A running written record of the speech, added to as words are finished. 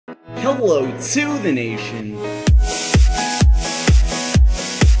Hello to the nation.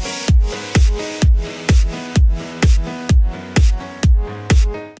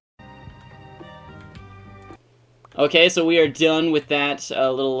 Okay, so we are done with that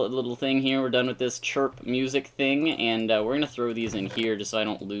little thing here. We're done with this chirp music thing, and we're gonna throw these in here just so I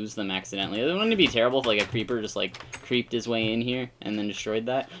don't lose them accidentally. It wouldn't be terrible if like a creeper just like creeped his way in here and then destroyed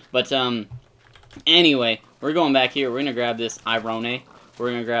that. But anyway, we're going back here. We're gonna grab this irone. We're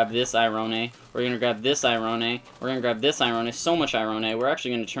gonna grab this irone. We're gonna grab this irone. We're gonna grab this irone. So much irone. We're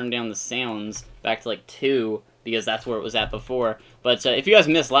actually gonna turn down the sounds back to like 2. Because that's where it was at before. But if you guys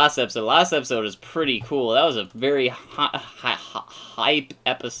missed last episode is pretty cool. That was a very hype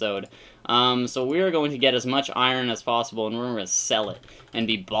episode. So we're going to get as much iron as possible, and we're going to sell it and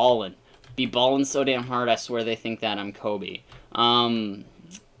be ballin'. Be ballin' so damn hard, I swear they think that I'm Kobe.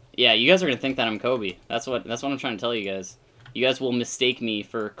 Yeah, you guys are going to think that I'm Kobe. That's what I'm trying to tell you guys. You guys will mistake me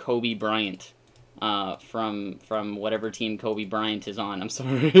for Kobe Bryant. From whatever team Kobe Bryant is on. I'm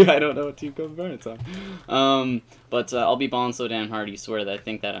sorry, I don't know what team Kobe Bryant's on. But I'll be balling so damn hard, you swear that I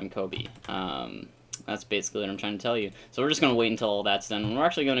think that I'm Kobe. That's basically what I'm trying to tell you. So we're just gonna wait until all that's done. And we're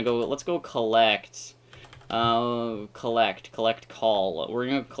actually gonna go. Let's go collect. Collect call. We're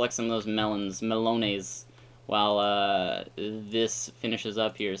gonna collect some of those melones, while this finishes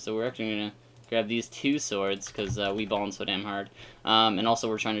up here. So we're actually gonna grab these 2 swords, because we ballin' so damn hard. And also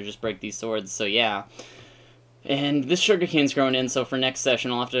we're trying to just break these swords, so yeah. And this sugarcane's grown in, so for next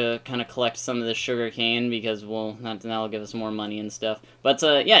session I'll have to kind of collect some of this sugarcane, because, well, that'll give us more money and stuff. But,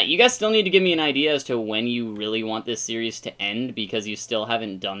 yeah, you guys still need to give me an idea as to when you really want this series to end, because you still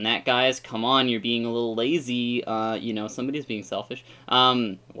haven't done that, guys. Come on, you're being a little lazy. You know, somebody's being selfish.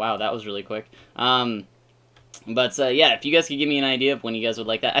 Wow, that was really quick. But, yeah, if you guys could give me an idea of when you guys would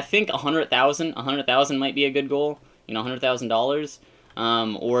like that. I think 100,000 might be a good goal. You know, $100,000.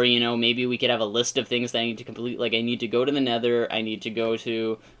 Or, you know, maybe we could have a list of things that I need to complete. Like, I need to go to the nether, I need to go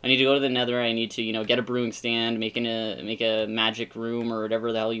to the nether, I need to, you know, get a brewing stand, make a magic room, or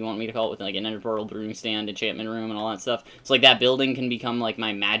whatever the hell you want me to call it, with, like, an ender portal, brewing stand, enchantment room, and all that stuff. So, like, that building can become, like,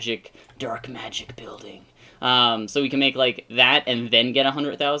 my dark magic building. So we can make, like, that, and then get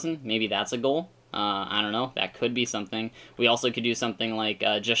 100,000. Maybe that's a goal. I don't know, that could be something. We also could do something like,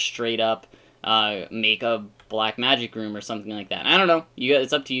 just straight up, make a black magic room or something like that. I don't know.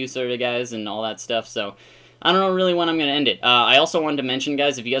 It's up to you, sort of, guys, and all that stuff, so I don't know really when I'm going to end it. I also wanted to mention,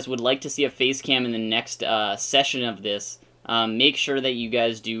 guys, if you guys would like to see a face cam in the next session of this, make sure that you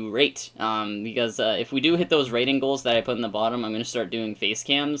guys do rate, because if we do hit those rating goals that I put in the bottom, I'm going to start doing face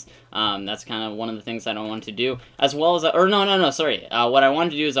cams. That's kind of one of the things I don't want to do, as well as, sorry, what I wanted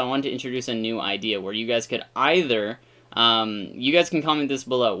to do is I wanted to introduce a new idea, where you guys could either, you guys can comment this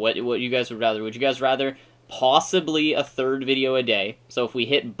below, what you guys would rather. Would you guys rather possibly a 3rd video a day? So if we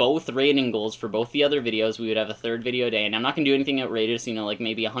hit both rating goals for both the other videos, we would have a 3rd video a day, and I'm not going to do anything outrageous, you know, like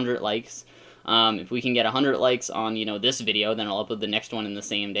maybe 100 likes. If we can get 100 likes on, you know, this video, then I'll upload the next one in the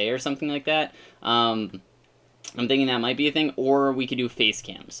same day or something like that. I'm thinking that might be a thing, or we could do face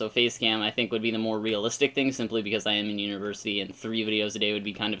cam. So face cam, I think, would be the more realistic thing, simply because I am in university, and 3 videos a day would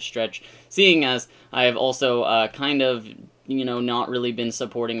be kind of stretch, seeing as I have also kind of, you know, not really been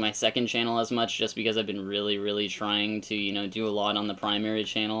supporting my second channel as much, just because I've been really trying to, you know, do a lot on the primary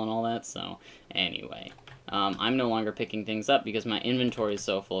channel and all that. So anyway, I'm no longer picking things up because my inventory is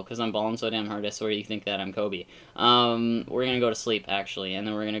so full, because I'm balling so damn hard, I swear you think that I'm Kobe. We're going to go to sleep, actually, and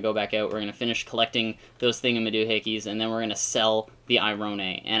then we're going to go back out, we're going to finish collecting those thingamadoohickeys, and then we're going to sell the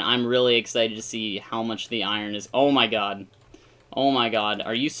irone. And I'm really excited to see how much the iron is. Oh my god. Oh my god.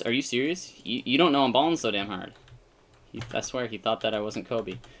 Are you serious? You don't know I'm balling so damn hard. I swear he thought that I wasn't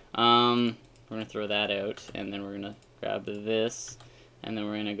Kobe. We're going to throw that out, and then we're going to grab this, and then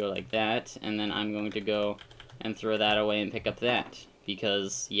we're going to go like that, and then I'm going to go and throw that away and pick up that,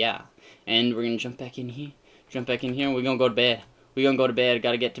 because, yeah. And we're going to jump back in here, and we're going to go to bed. We're going to go to bed,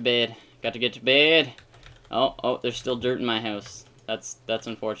 gotta get to bed, Oh, there's still dirt in my house. That's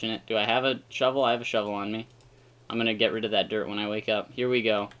unfortunate. Do I have a shovel? I have a shovel on me. I'm going to get rid of that dirt when I wake up. Here we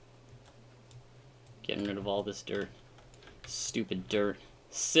go. Getting rid of all this dirt. Stupid dirt.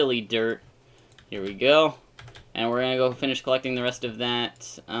 Silly dirt. Here we go. And we're going to go finish collecting the rest of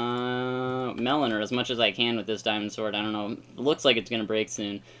that melon, or as much as I can with this diamond sword. I don't know. It looks like it's going to break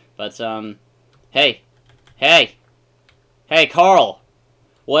soon. But, hey. Hey! Hey, Carl!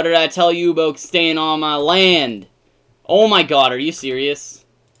 What did I tell you about staying on my land? Oh my god, are you serious?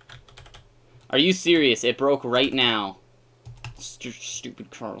 Are you serious? It broke right now.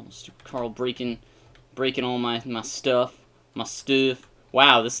 Stupid Carl. Stupid Carl breaking all my stuff.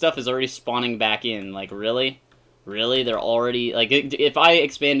 Wow, this stuff is already spawning back in. Like, really? Really? They're already, like, if I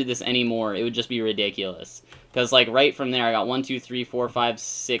expanded this anymore, it would just be ridiculous. Because, like, right from there, I got 1, 2, 3, 4, 5,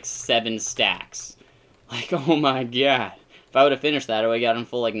 6, 7 stacks. Like, oh my god. If I would have finished that, I would have gotten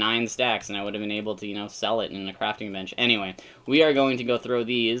full, like, 9 stacks, and I would have been able to, you know, sell it in a crafting bench. Anyway, we are going to go throw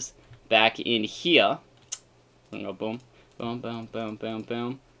these back in here. We're going to go boom, boom, boom, boom, boom,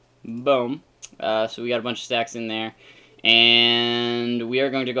 boom, boom. So we got a bunch of stacks in there. And we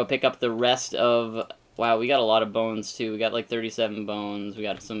are going to go pick up the rest of... Wow, we got a lot of bones, too. We got, like, 37 bones. We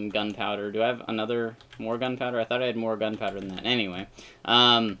got some gunpowder. Do I have more gunpowder? I thought I had more gunpowder than that. Anyway,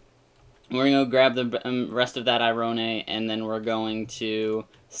 we're going to grab the rest of that irone, and then we're going to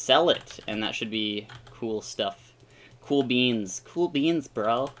sell it. And that should be cool stuff. Cool beans. Cool beans,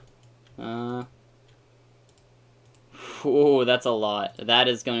 bro. Ooh, that's a lot. That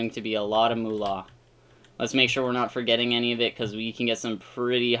is going to be a lot of moolah. Let's make sure we're not forgetting any of it, because we can get some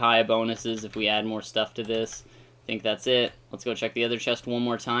pretty high bonuses if we add more stuff to this. I think that's it. Let's go check the other chest one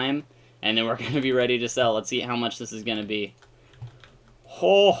more time, and then we're going to be ready to sell. Let's see how much this is going to be.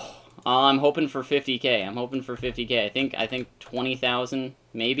 Oh, I'm hoping for 50k. I'm hoping for 50k. I think 20,000,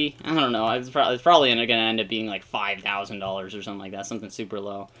 maybe? I don't know. It's probably going to end up being like $5,000 or something like that. Something super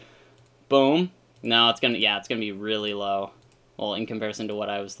low. Boom. No, it's going to be really low. Well, in comparison to what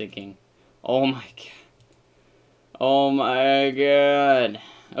I was thinking. Oh my god. Oh my god.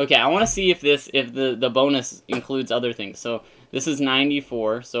 Okay, I want to see if the bonus includes other things. So this is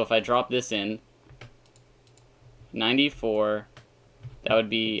 94. So if I drop this in, 94, that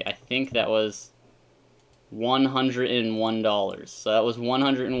would be, I think that was $101. So that was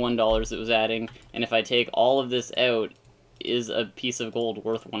 $101 it was adding. And if I take all of this out, is a piece of gold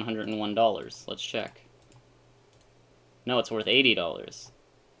worth $101? Let's check. No, it's worth $80.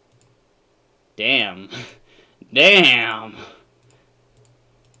 Damn. Damn!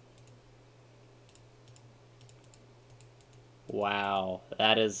 Wow,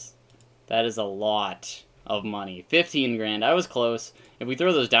 that is a lot of money. 15 grand, I was close. If we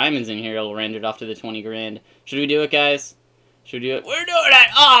throw those diamonds in here, it'll round it off to the 20 grand. Should we do it, guys? Should we do it? We're doing it!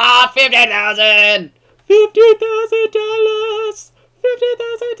 Ah, $50,000! $50,000!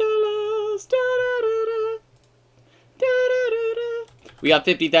 $50,000! We got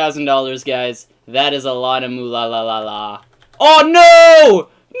 $50,000, guys. That is a lot of moolah la la la. Oh no!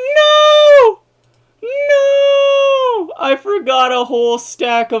 No! No! I forgot a whole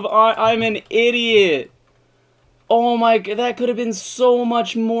stack of... I'm an idiot. Oh my god, that could have been so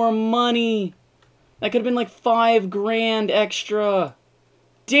much more money. That could have been like 5 grand extra.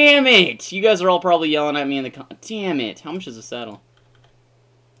 Damn it! You guys are all probably yelling at me in the damn it. How much is a saddle?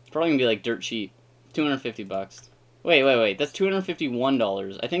 It's probably gonna be like dirt cheap. 250 bucks. Wait. That's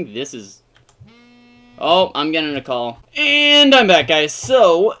 $251. I think this is... Oh, I'm getting a call. And I'm back, guys.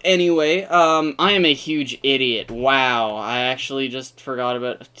 So, anyway, I am a huge idiot. Wow, I actually just forgot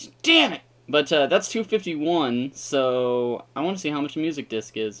about... Damn it! But, that's $251, so I want to see how much a music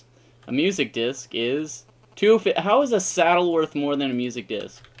disc is. A music disc is... How is a saddle worth more than a music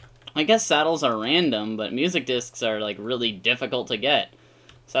disc? I guess saddles are random, but music discs are, like, really difficult to get.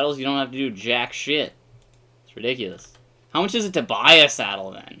 Saddles, you don't have to do jack shit. It's ridiculous. How much is it to buy a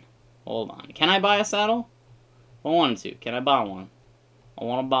saddle, then? Hold on. Can I buy a saddle? I wanted to. Can I buy one? I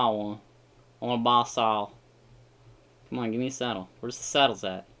want to buy one. I want to buy a saddle. Come on, give me a saddle. Where's the saddles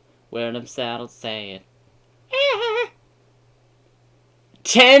at? Where are them saddles at?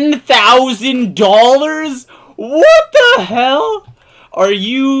 $10,000? What the hell? Are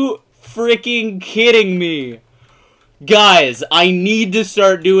you freaking kidding me? Guys, I need to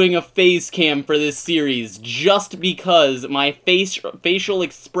start doing a face cam for this series just because my facial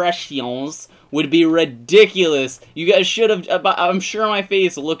expressions would be ridiculous. You guys should have... I'm sure my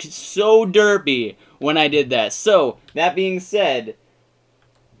face looked so derpy when I did that. So, that being said...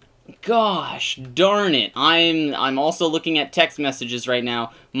 Gosh, darn it. I'm also looking at text messages right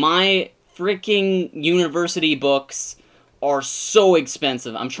now. My freaking university books are so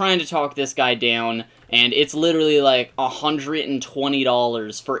expensive. I'm trying to talk this guy down, and it's literally like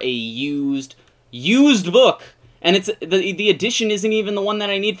 $120 for a used book. And it's the edition isn't even the one that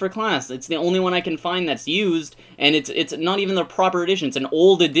I need for class. It's the only one I can find that's used, and it's not even the proper edition. It's an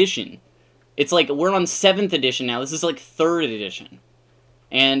old edition. It's like we're on 7th edition now. This is like 3rd edition.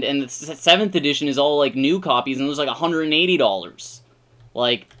 And the 7th edition is all like new copies, and it was like $180.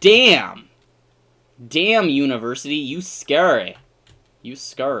 Like, damn. Damn, university, you scary. You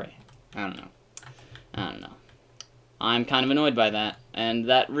scary. I don't know. I'm kind of annoyed by that. And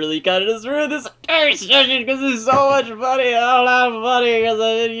that really kind of just ruined this entire session because there's so much money. I don't have money because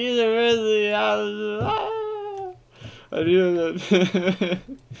I'm in university.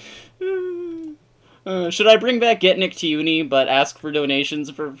 Should I bring back Get Nick to Uni, but ask for donations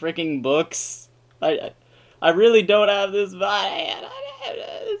for freaking books? I really don't have this vibe.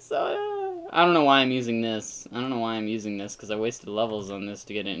 I don't know why I'm using this. I don't know why I'm using this, because I wasted levels on this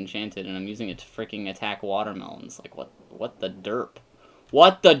to get it enchanted, and I'm using it to freaking attack watermelons. Like, what the derp?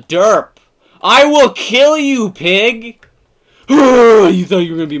 What the derp? I will kill you, pig! You thought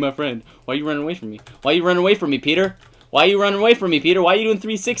you were gonna be my friend. Why are you running away from me? Why are you running away from me, Peter? Why are you running away from me, Peter? Why are you doing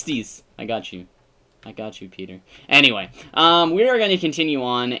 360s? I got you. I got you, Peter. Anyway, we are going to continue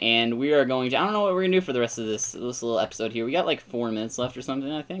on, and we are going to... I don't know what we're going to do for the rest of this little episode here. We got like 4 minutes left or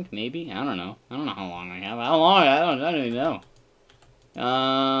something, I think. Maybe? I don't know. I don't know how long I have. How long? I don't even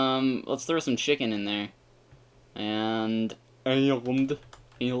know. Let's throw some chicken in there. And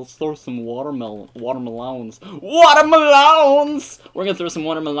let's throw some watermelons. Watermelons! We're going to throw some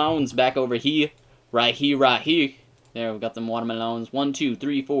watermelons back over here. Right here, right here. There, we've got some watermelons. 1, 2,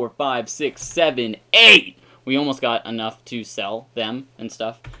 3, 4, 5, 6, 7, 8! We almost got enough to sell them and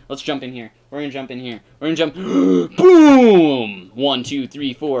stuff. Let's jump in here. We're gonna jump in here. We're gonna jump... Boom! 1, 2,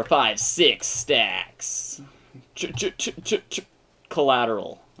 3, 4, 5, 6 stacks.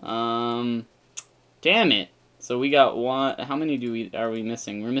 Collateral. Damn it. So we got one... How many are we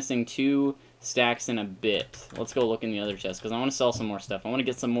missing? We're missing 2 stacks and a bit. Let's go look in the other chest, because I want to sell some more stuff. I want to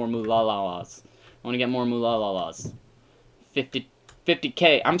get some more moolalas. I want to get more moolalas.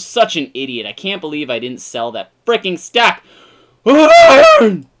 50k. I'm such an idiot. I can't believe I didn't sell that freaking stack. I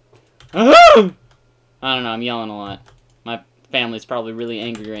don't know. I'm yelling a lot. My family's probably really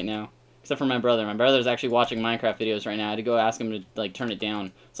angry right now. Except for my brother. My brother's actually watching Minecraft videos right now. I had to go ask him to, like, turn it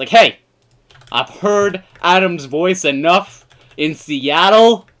down. It's like, hey! I've heard Adam's voice enough in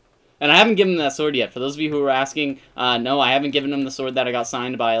Seattle. And I haven't given him that sword yet. For those of you who are asking, no, I haven't given him the sword that I got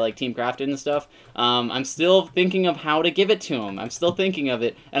signed by, like, Team Crafted and stuff. I'm still thinking of how to give it to him. I'm still thinking of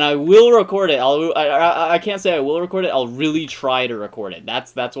it. And I will record it. I can't say I will record it. I'll really try to record it.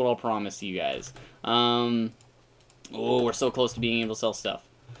 That's what I'll promise you guys. Oh, we're so close to being able to sell stuff.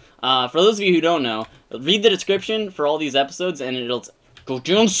 For those of you who don't know, read the description for all these episodes, and it'll... Go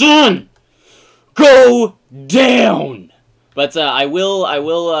down, son! Go down! But, I will,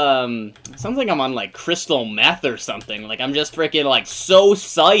 sounds like I'm on, like, crystal meth or something. Like, I'm just freaking, like, so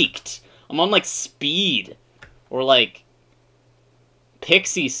psyched. I'm on, like, speed. Or, like,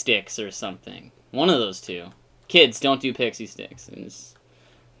 pixie sticks or something. One of those two. Kids, don't do pixie sticks.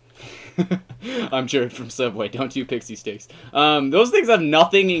 I'm Jared from Subway. Don't do pixie sticks. Those things have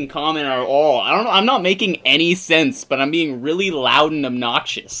nothing in common at all. I don't know. I'm not making any sense, but I'm being really loud and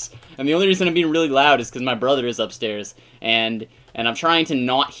obnoxious. And the only reason I'm being really loud is because my brother is upstairs, and I'm trying to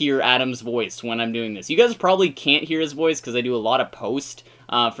not hear Adam's voice when I'm doing this. You guys probably can't hear his voice because I do a lot of post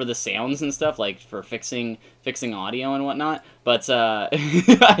for the sounds and stuff, like for fixing audio and whatnot. But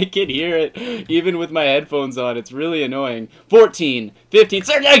I can hear it even with my headphones on. It's really annoying. 14, 15,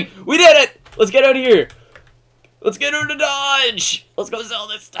 13! We did it! Let's get out of here! Let's get her to Dodge! Let's go sell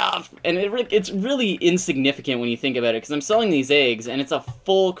this stuff! And it's really insignificant when you think about it, because I'm selling these eggs, and it's a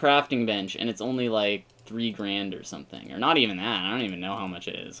full crafting bench, and it's only like 3 grand or something. Or not even that. I don't even know how much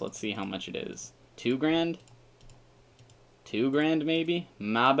it is. Let's see how much it is. 2 grand? 2 grand maybe?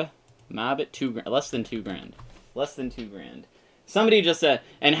 Mab it 2 grand. Less than 2 grand. Less than 2 grand. Somebody just said,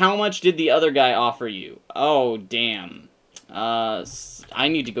 and how much did the other guy offer you? Oh, damn. I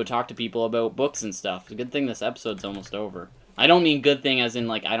need to go talk to people about books and stuff. It's a good thing this episode's almost over. I don't mean good thing as in,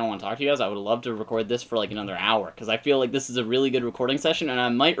 like, I don't want to talk to you guys. I would love to record this for, like, another hour, because I feel like this is a really good recording session, and I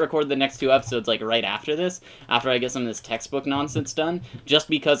might record the next 2 episodes, like, right after this, after I get some of this textbook nonsense done, just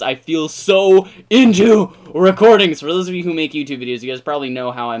because I feel so into recording. So for those of you who make YouTube videos, you guys probably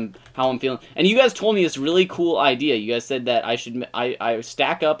know how I'm feeling. And you guys told me this really cool idea. You guys said that I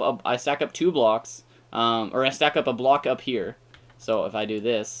stack up 2 blocks, or I stack up a block up here. So if I do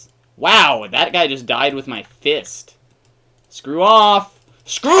this... Wow! That guy just died with my fist. Screw off!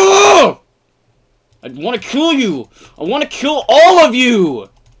 Screw off! I want to kill you! I want to kill all of you!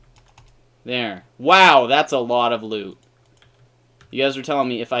 There. Wow, that's a lot of loot. You guys were telling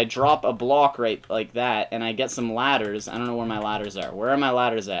me if I drop a block right like that, and I get some ladders... I don't know where my ladders are. Where are my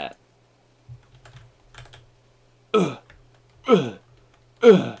ladders at? And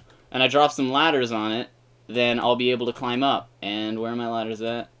I drop some ladders on it, then I'll be able to climb up. And where are my ladders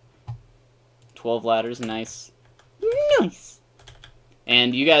at? 12 ladders, nice. Nice!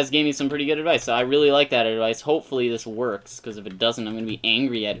 And you guys gave me some pretty good advice, so I really like that advice. Hopefully this works, because if it doesn't, I'm going to be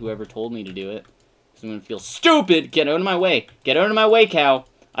angry at whoever told me to do it. Because I'm going to feel stupid! Get out of my way! Get out of my way, cow!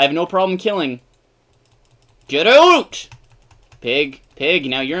 I have no problem killing. Get out! Pig, pig,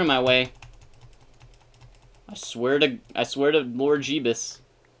 now you're in my way. I swear to Lord Jeebus.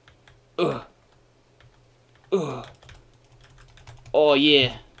 Ugh. Ugh. Oh,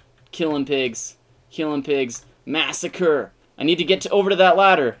 yeah. Killing pigs. Killing pigs. Massacre. I need to get over to that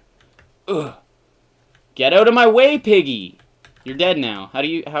ladder. Ugh. Get out of my way, piggy. You're dead now.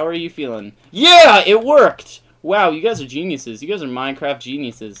 How are you feeling? Yeah, it worked. Wow, you guys are geniuses. You guys are Minecraft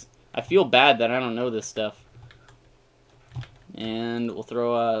geniuses. I feel bad that I don't know this stuff. And we'll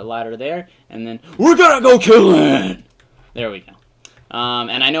throw a ladder there, and then we're gonna go killing. There we go.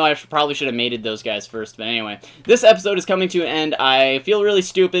 And I know I probably should have mated those guys first, but anyway. This episode is coming to an end. I feel really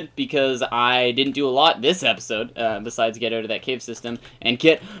stupid because I didn't do a lot this episode, besides get out of that cave system and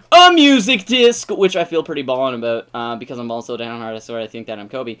get a music disc, which I feel pretty ballin' about, because I'm balling so downhard, I swear I think that I'm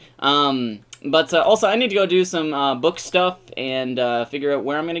Kobe. But also, I need to go do some book stuff and figure out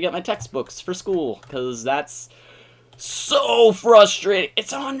where I'm going to get my textbooks for school, because that's so frustrating.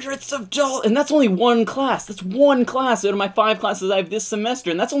 It's hundreds of dollars, and that's only one class. That's one class out of my 5 classes I have this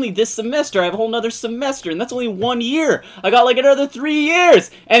semester, and that's only this semester. I have a whole nother semester, and that's only 1 year. I got like another 3 years.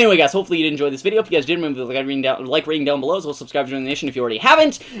 Anyway, guys, hopefully you did enjoy this video. If you guys did, remember to like rating down below, as well as subscribe to join the nation if you already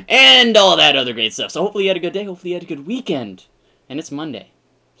haven't, and all that other great stuff. So hopefully you had a good day. Hopefully you had a good weekend, and it's Monday.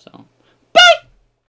 So